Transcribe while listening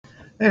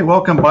Hey,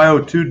 welcome Bio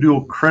 2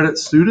 dual credit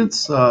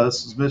students.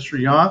 This is Mr.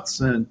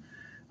 Yantz, and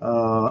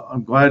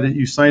I'm glad that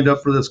you signed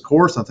up for this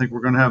course. I think we're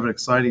going to have an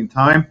exciting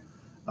time.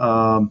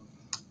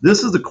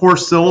 This is the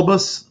course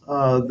syllabus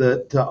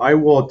that I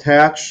will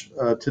attach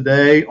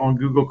today on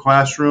Google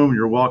Classroom.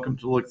 You're welcome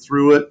to look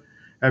through it,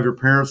 have your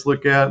parents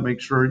look at it,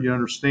 make sure you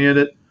understand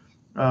it.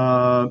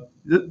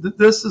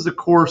 This is a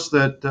course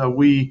that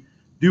we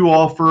do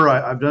offer.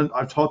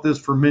 I've taught this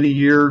for many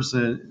years,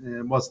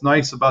 and what's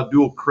nice about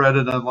dual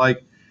credit,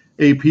 unlike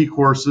AP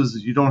courses,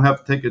 is you don't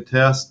have to take a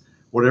test.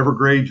 Whatever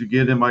grade you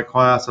get in my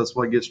class, that's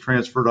what gets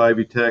transferred to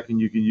Ivy Tech,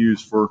 and you can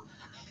use for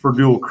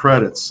dual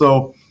credits.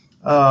 So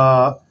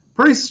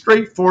pretty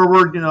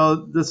straightforward. You know,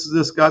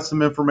 this got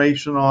some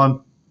information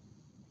on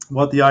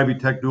what the Ivy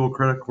Tech dual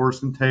credit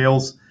course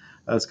entails.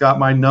 It's got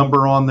my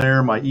number on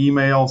there, my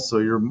email, so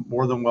you're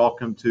more than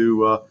welcome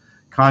to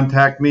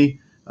contact me.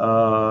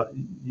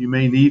 You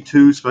may need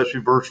to,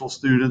 especially virtual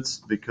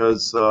students,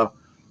 because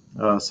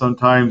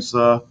sometimes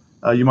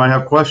you might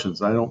have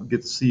questions. I don't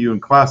get to see you in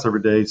class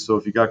every day, so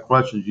if you got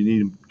questions, you need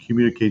to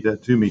communicate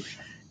that to me.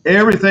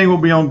 Everything will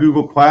be on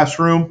Google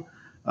Classroom.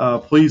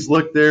 Please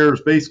look there.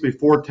 There's basically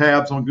 4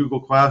 tabs on Google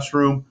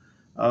Classroom.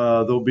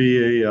 There'll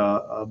be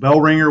a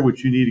bell ringer,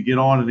 which you need to get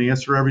on and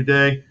answer every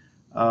day.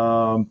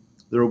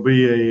 There will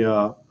be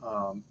a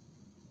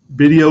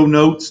video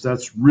notes.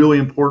 That's really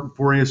important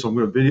for you. So I'm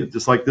going to video,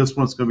 just like this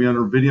one, it's going to be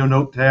under video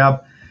note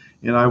tab,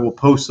 and I will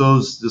post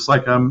those just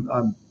like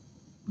I'm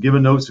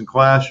giving notes in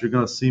class. You're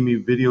going to see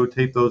me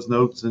videotape those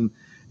notes and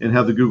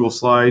have the Google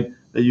slide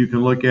that you can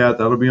look at.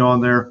 That'll be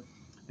on there.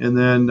 And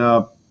then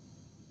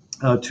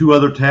 2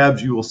 other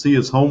tabs you will see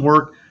as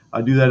homework.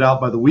 I do that out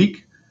by the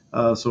week.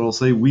 So it'll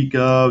say week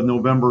of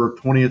November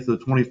 20th to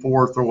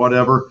 24th or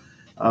whatever.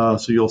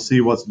 So you'll see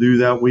what's due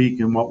that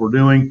week and what we're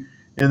doing.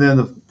 And then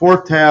the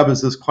 4th tab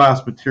is this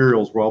class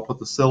materials, where I'll put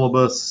the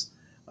syllabus,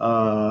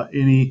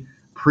 any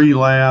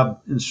pre-lab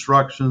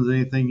instructions,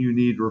 anything you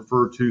need to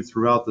refer to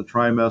throughout the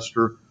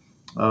trimester.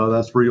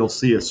 That's where you'll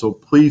see it. So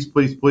please,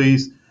 please,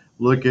 please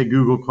look at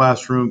Google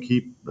Classroom,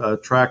 keep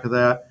track of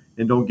that,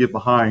 and don't get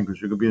behind, because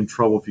you're going to be in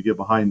trouble if you get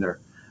behind there.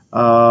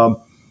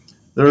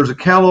 There's a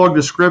catalog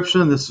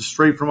description. This is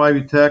straight from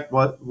Ivy Tech,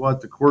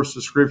 what the course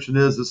description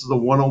is. This is a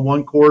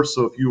one-on-one course,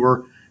 so if you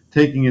were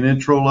taking an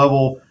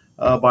intro-level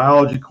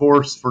biology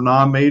course for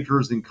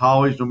non-majors in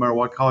college, no matter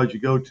what college you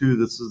go to,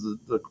 this is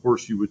the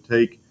course you would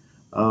take.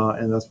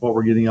 And that's what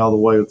we're getting out of the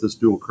way with this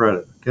dual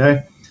credit.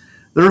 Okay,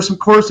 there are some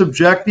course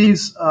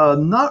objectives,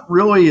 not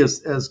really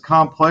as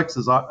complex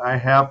as I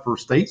have for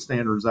state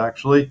standards,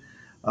 actually.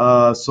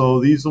 So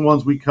these are the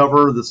ones we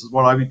cover. This is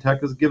what Ivy Tech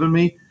has given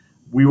me.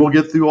 We will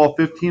get through all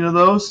 15 of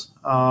those,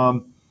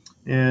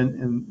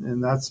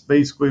 and that's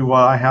basically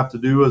what I have to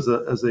do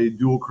as a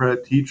dual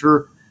credit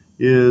teacher.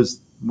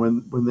 Is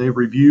when they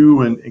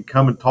review and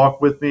come and talk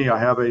with me, I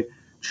have a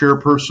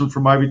chairperson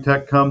from Ivy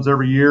Tech comes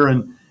every year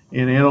and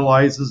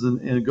analyzes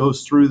and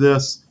goes through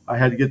this. I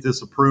had to get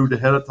this approved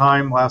ahead of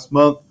time last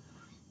month,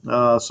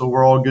 so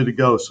we're all good to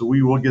go. So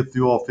we will get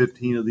through all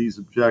 15 of these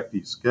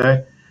objectives.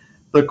 Okay,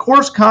 the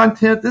course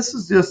content, this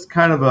is just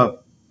kind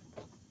of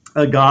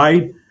a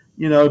guide.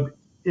 You know,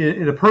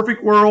 in a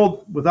perfect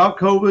world without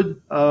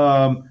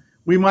COVID,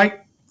 we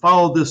might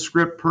follow this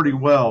script pretty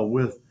well.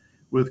 With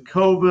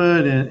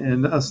COVID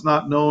and us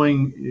not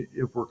knowing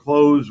if we're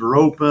closed or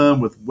open,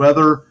 with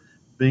weather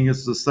being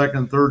it's the 2nd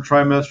and 3rd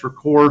trimester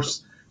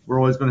course, we're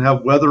always going to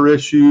have weather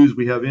issues.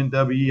 We have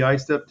NWE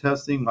I-step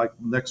testing. Like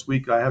next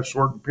week, I have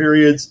shortened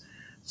periods.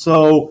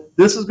 So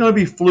this is going to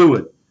be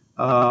fluid.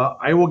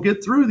 I will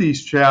get through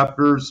these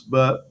chapters,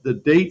 but the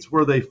dates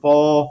where they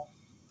fall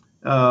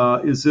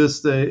is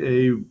just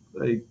a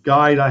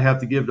guide I have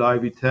to give to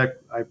Ivy Tech.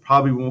 I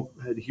probably won't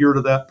adhere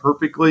to that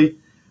perfectly.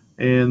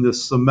 And the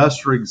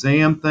semester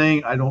exam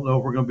thing, I don't know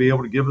if we're going to be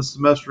able to give a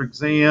semester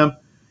exam.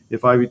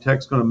 If Ivy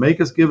Tech's going to make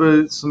us give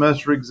a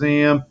semester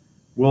exam,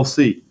 we'll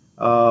see.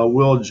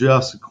 We'll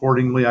adjust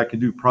accordingly. I can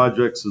do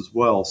projects as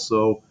well,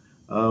 so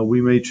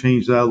we may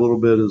change that a little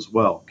bit as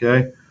well.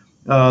 Okay.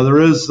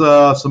 There is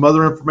some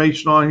other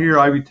information on here.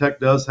 Ivy Tech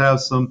does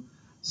have some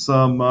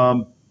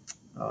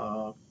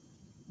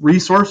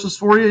resources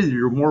for you.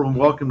 You're more than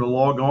welcome to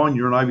log on.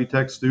 You're an Ivy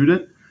Tech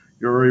student.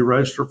 You're already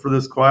registered for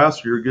this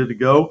class. You're good to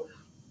go.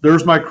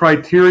 There's my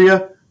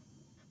criteria.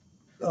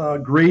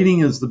 Grading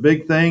is the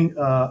big thing.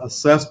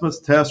 Assessments,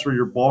 tests are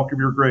your bulk of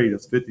your grade.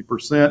 It's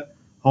 50%.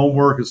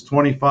 Homework is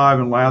 25,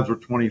 and labs are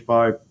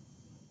 25.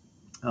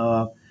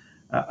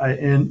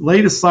 And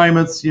late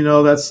assignments, you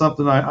know, that's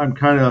something I'm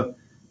kind of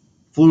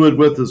fluid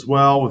with as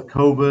well, with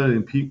COVID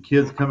and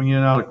kids coming in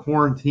and out of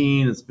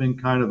quarantine. It's been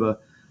kind of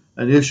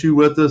an issue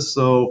with us.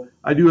 So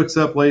I do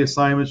accept late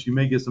assignments. You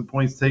may get some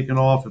points taken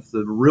off if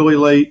they're really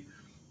late.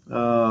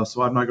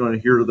 So I'm not going to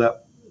adhere to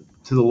that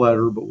to the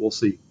letter, but we'll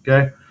see.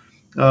 Okay.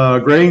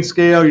 Grading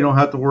scale, you don't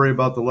have to worry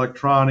about the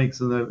electronics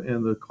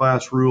and the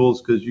class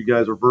rules, because you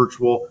guys are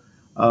virtual.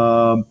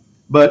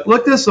 But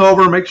look this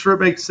over, make sure it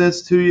makes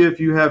sense to you. If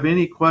you have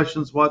any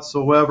questions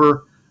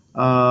whatsoever,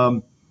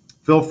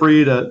 feel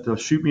free to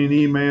shoot me an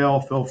email.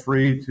 Feel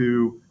free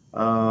to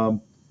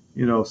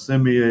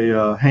send me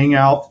a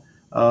hangout,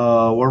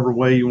 whatever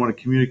way you want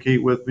to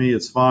communicate with me,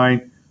 it's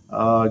fine.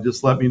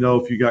 Just let me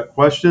know if you got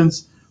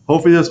questions.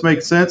 Hopefully this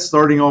makes sense.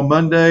 Starting on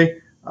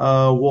Monday,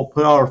 we'll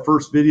put out our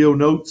first video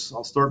notes.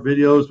 I'll start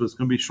videos, but it's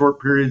going to be short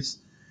periods.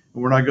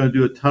 And we're not going to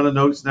do a ton of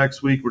notes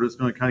next week. We're just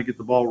going to kind of get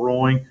the ball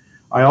rolling.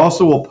 I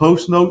also will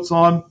post notes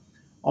on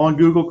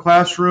Google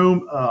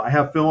Classroom. I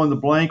have fill in the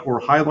blank or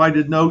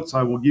highlighted notes.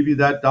 I will give you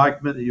that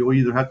document that you'll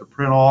either have to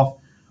print off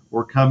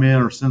or come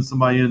in or send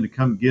somebody in to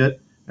come get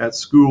at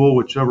school,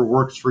 whichever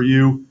works for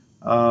you.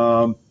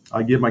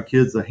 I give my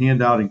kids a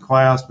handout in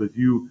class, but if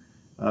you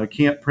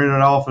can't print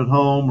it off at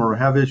home or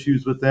have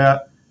issues with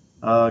that,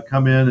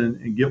 come in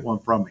and get one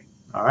from me.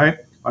 All right.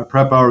 My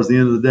prep hour is the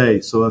end of the day,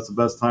 so that's the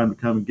best time to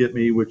come and get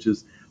me, which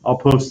is I'll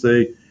post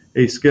a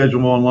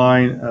schedule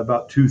online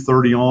about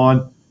 2:30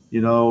 on,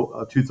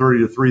 2:30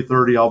 to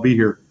 3:30. I'll be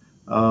here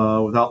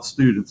without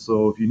students.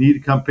 So if you need to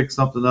come pick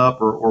something up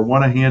or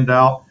want a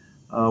handout,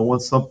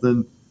 want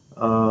something,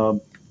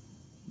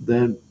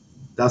 then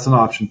that's an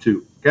option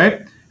too.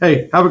 Okay.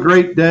 Hey, have a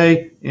great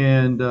day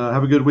and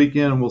have a good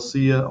weekend, and we'll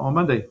see you on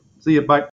Monday. See you. Bye.